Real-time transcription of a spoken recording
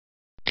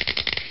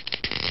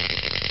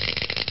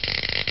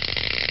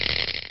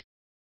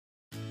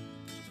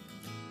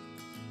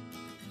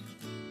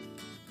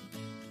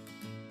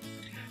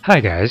Hi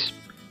guys!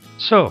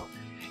 So,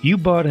 you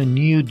bought a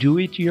new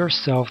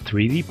do-it-yourself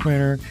 3D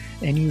printer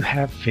and you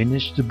have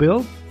finished the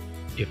build?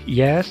 If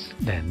yes,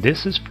 then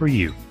this is for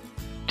you.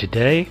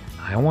 Today,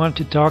 I want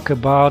to talk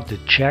about the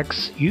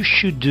checks you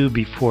should do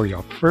before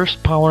your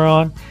first power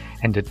on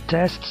and the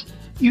tests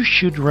you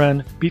should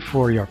run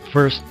before your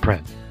first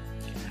print.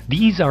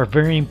 These are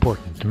very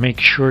important to make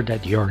sure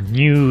that your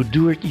new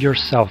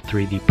do-it-yourself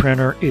 3D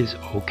printer is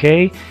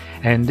okay,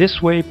 and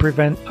this way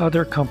prevent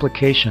other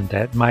complications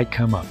that might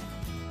come up.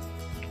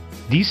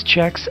 These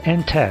checks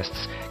and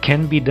tests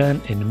can be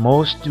done in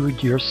most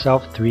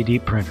do-it-yourself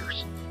 3D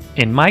printers.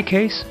 In my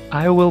case,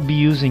 I will be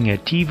using a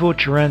Tevo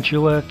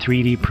Tarantula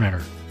 3D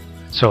printer.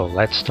 So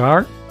let's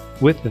start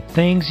with the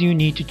things you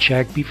need to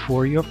check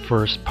before your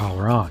first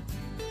power on.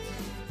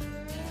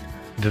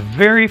 The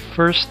very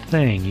first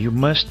thing you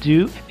must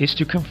do is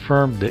to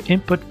confirm the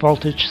input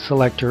voltage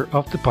selector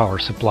of the power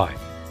supply.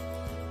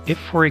 If,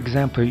 for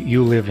example,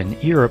 you live in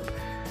Europe,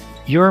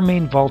 your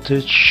main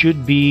voltage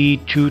should be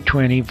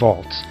 220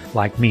 volts,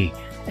 like me,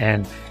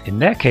 and in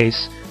that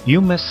case,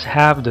 you must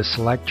have the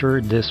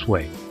selector this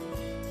way.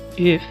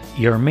 If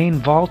your main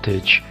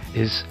voltage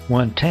is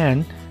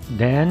 110,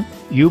 then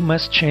you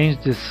must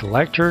change the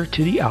selector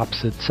to the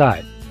opposite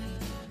side.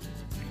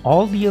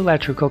 All the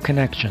electrical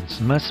connections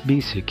must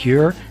be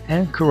secure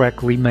and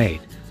correctly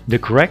made. The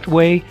correct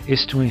way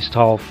is to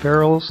install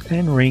ferrules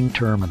and ring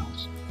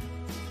terminals.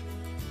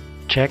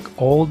 Check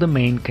all the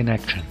main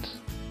connections.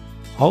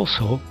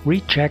 Also,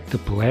 recheck the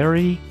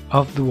polarity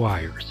of the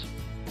wires.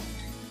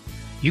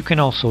 You can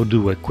also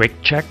do a quick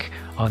check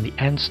on the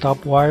end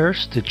stop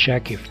wires to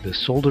check if the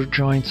solder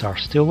joints are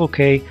still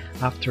okay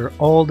after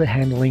all the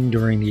handling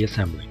during the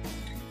assembly.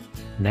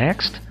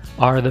 Next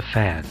are the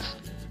fans.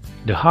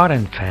 The hot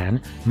end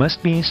fan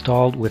must be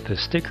installed with a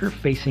sticker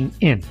facing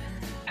in,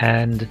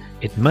 and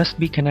it must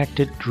be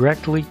connected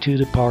directly to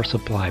the power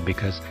supply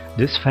because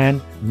this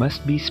fan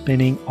must be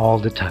spinning all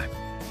the time.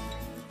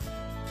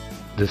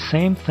 The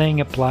same thing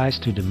applies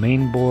to the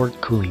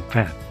mainboard cooling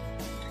fan.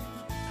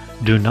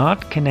 Do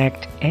not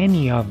connect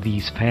any of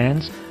these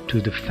fans to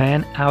the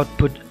fan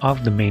output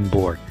of the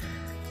mainboard.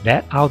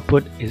 That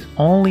output is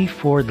only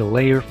for the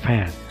layer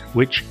fan,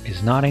 which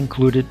is not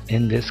included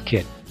in this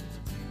kit.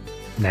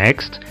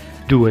 Next,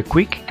 do a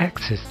quick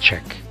axis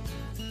check.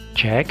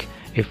 Check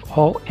if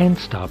all end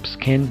stops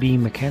can be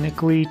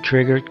mechanically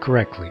triggered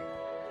correctly.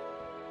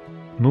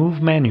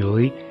 Move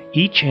manually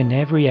each and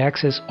every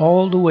axis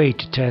all the way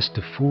to test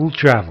the full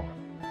travel.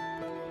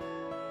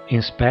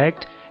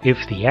 Inspect if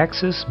the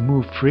axes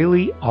move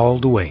freely all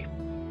the way.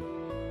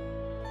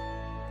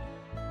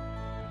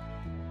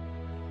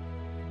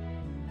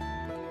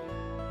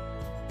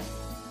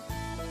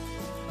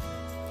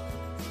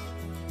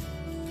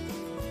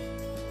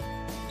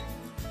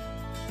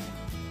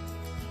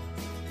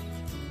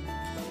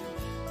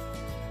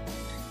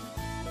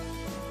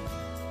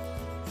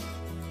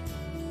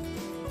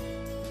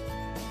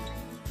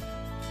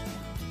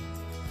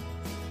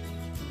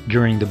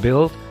 During the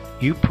build,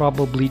 you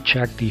probably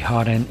checked the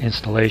hot end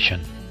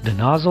installation. The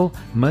nozzle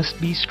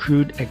must be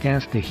screwed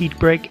against the heat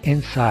break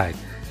inside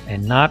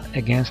and not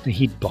against the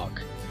heat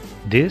block.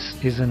 This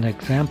is an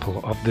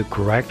example of the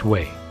correct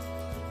way.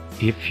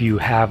 If you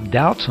have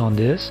doubts on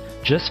this,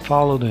 just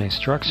follow the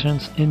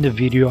instructions in the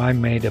video I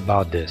made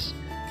about this.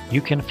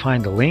 You can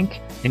find the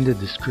link in the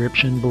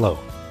description below.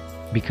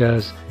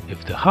 Because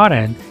if the hot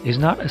end is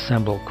not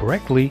assembled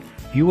correctly,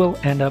 you will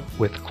end up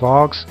with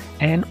clogs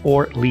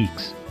and/or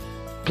leaks.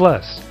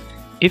 Plus,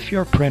 if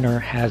your printer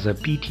has a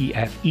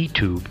PTFE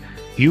tube,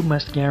 you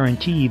must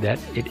guarantee that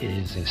it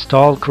is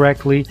installed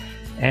correctly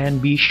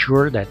and be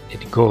sure that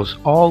it goes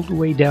all the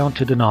way down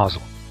to the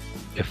nozzle.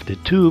 If the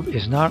tube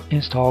is not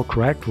installed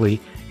correctly,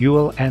 you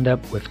will end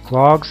up with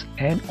clogs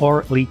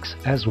and/or leaks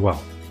as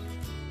well.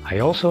 I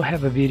also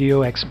have a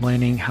video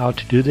explaining how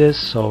to do this,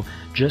 so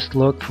just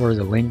look for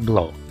the link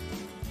below.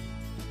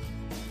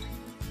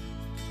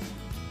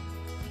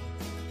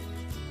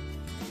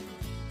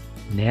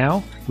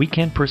 Now we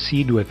can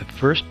proceed with the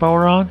first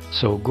power on,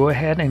 so go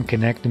ahead and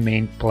connect the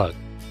main plug.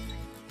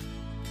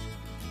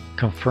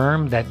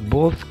 Confirm that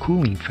both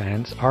cooling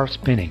fans are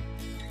spinning.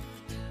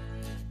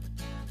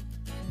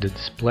 The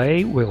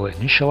display will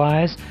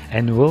initialize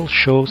and will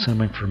show some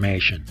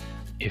information.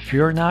 If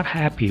you're not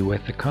happy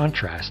with the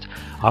contrast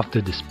of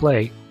the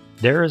display,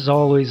 there is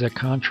always a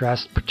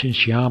contrast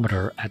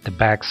potentiometer at the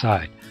back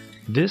side.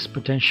 This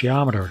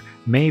potentiometer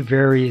may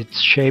vary its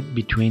shape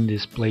between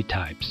display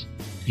types.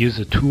 Use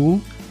a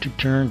tool to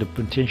turn the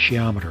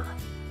potentiometer.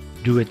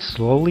 Do it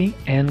slowly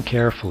and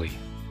carefully.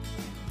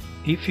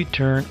 If you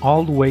turn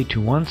all the way to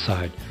one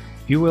side,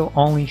 you will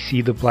only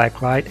see the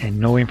black light and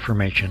no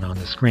information on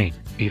the screen.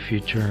 If you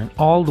turn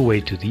all the way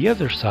to the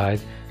other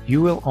side,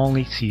 you will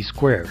only see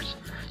squares.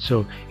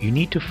 So you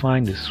need to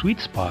find the sweet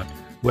spot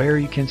where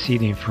you can see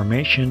the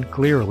information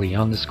clearly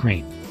on the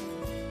screen.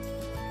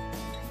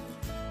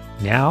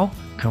 Now,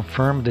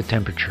 confirm the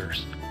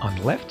temperatures. On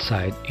the left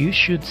side, you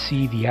should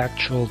see the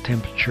actual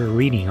temperature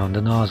reading on the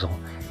nozzle,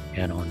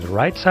 and on the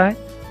right side,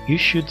 you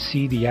should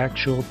see the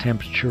actual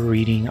temperature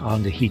reading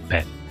on the heat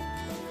bed.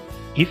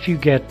 If you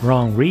get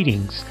wrong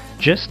readings,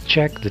 just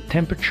check the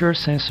temperature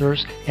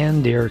sensors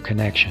and their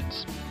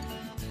connections.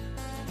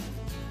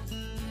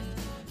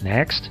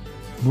 Next,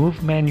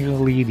 move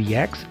manually the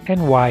X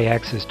and Y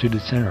axis to the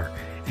center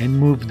and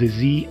move the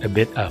Z a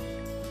bit up.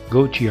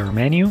 Go to your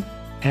menu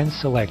and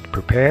select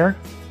Prepare,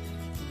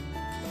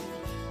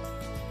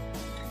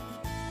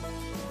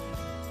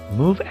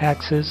 Move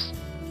Axis,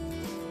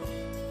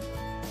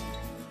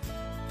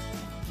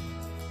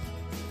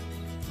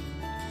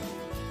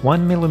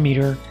 one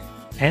millimeter,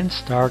 and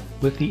start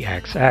with the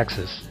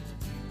X-axis.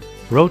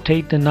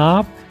 Rotate the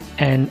knob,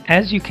 and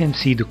as you can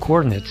see the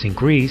coordinates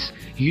increase,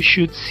 you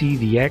should see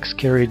the X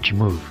carriage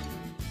move.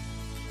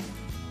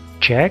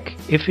 Check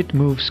if it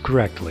moves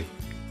correctly.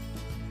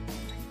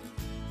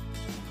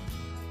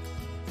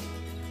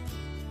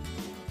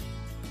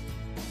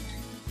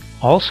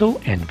 Also,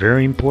 and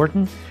very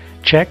important,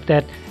 check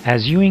that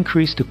as you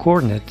increase the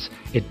coordinates,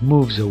 it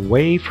moves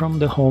away from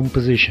the home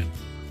position,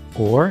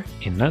 or,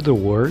 in other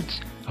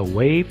words,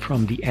 away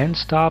from the end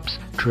stop's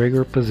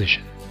trigger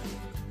position.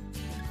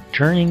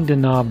 Turning the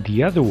knob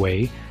the other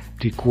way,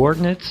 the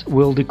coordinates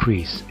will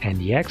decrease and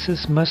the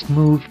axis must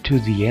move to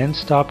the end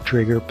stop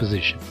trigger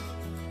position.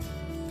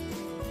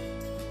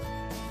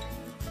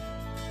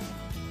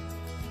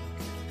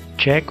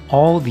 Check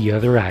all the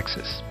other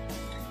axes.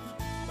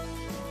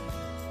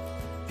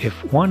 If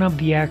one of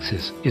the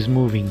axes is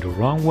moving the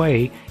wrong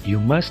way, you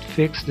must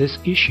fix this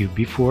issue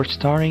before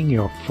starting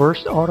your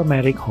first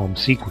automatic home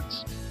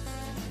sequence.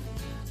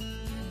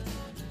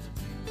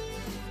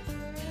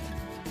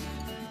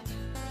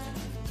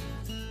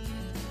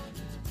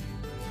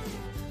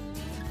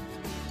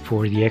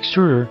 For the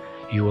extruder,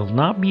 you will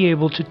not be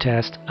able to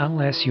test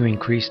unless you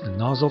increase the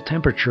nozzle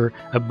temperature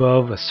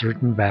above a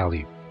certain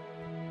value.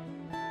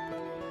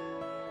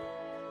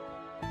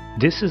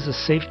 This is a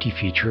safety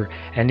feature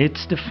and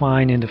it's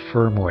defined in the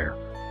firmware.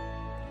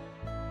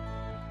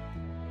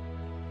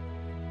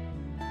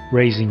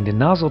 Raising the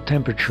nozzle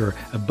temperature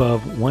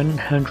above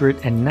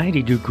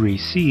 190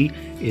 degrees C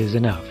is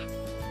enough.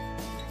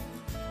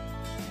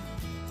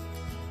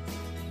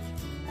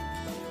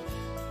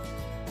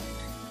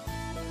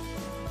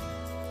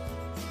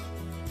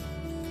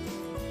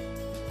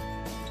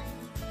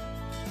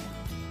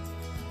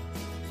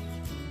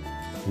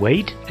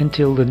 Wait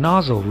until the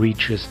nozzle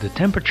reaches the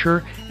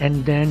temperature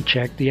and then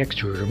check the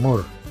extruder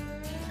motor.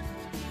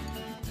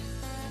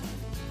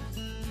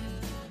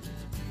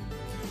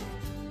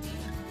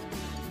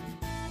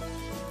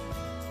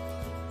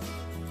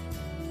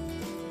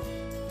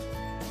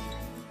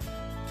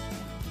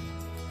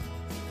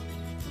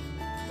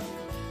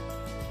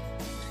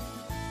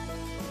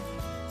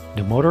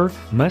 The motor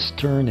must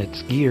turn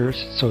its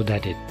gears so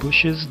that it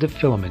pushes the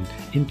filament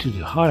into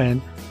the hot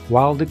end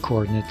while the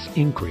coordinates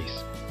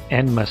increase,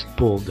 and must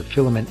pull the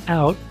filament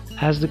out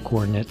as the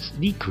coordinates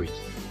decrease.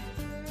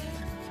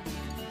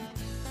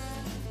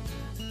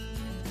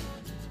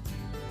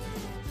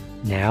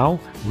 Now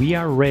we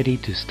are ready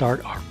to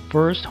start our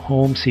first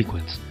home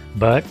sequence,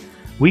 but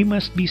we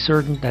must be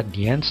certain that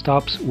the end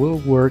stops will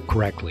work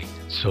correctly,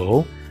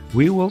 so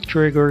we will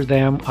trigger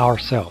them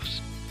ourselves.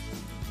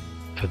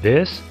 For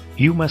this,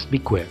 you must be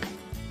quick.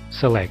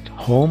 Select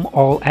Home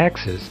All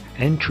Axis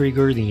and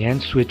trigger the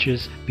end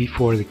switches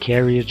before the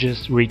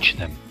carriages reach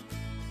them.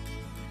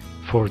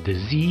 For the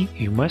Z,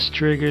 you must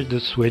trigger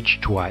the switch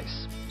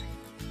twice.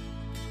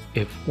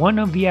 If one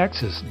of the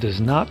axes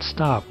does not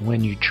stop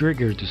when you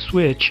trigger the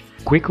switch,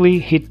 quickly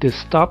hit the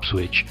stop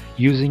switch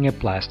using a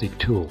plastic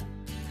tool.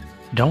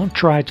 Don't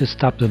try to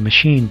stop the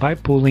machine by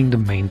pulling the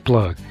main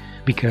plug,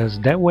 because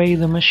that way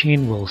the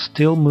machine will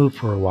still move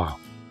for a while.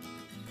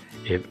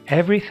 If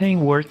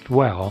everything worked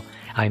well,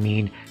 I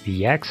mean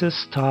the axis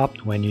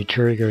stopped when you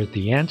triggered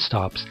the end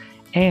stops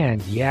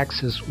and the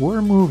axes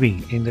were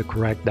moving in the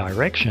correct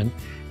direction,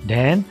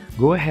 then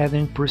go ahead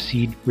and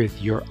proceed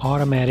with your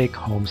automatic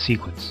home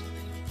sequence.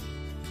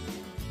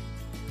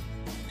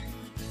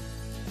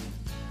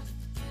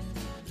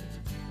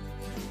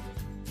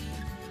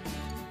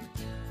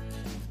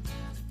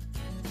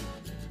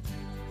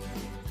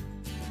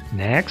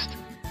 Next,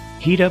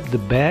 heat up the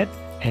bed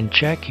and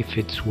check if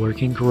it's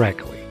working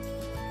correctly.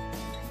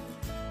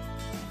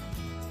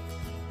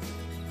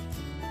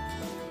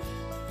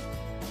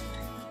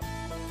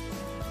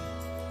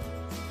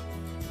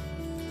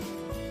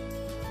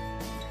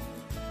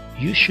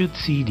 You should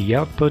see the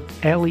output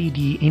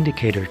LED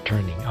indicator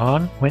turning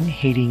on when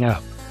heating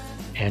up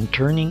and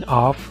turning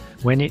off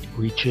when it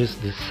reaches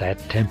the set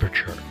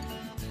temperature.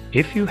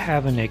 If you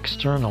have an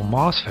external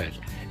MOSFET,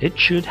 it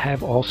should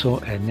have also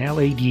an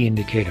LED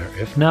indicator.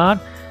 If not,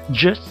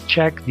 just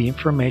check the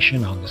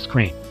information on the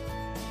screen.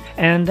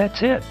 And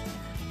that's it.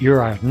 You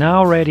are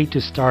now ready to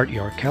start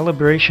your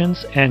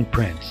calibrations and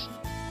prints.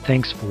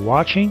 Thanks for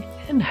watching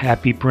and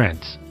happy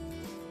prints!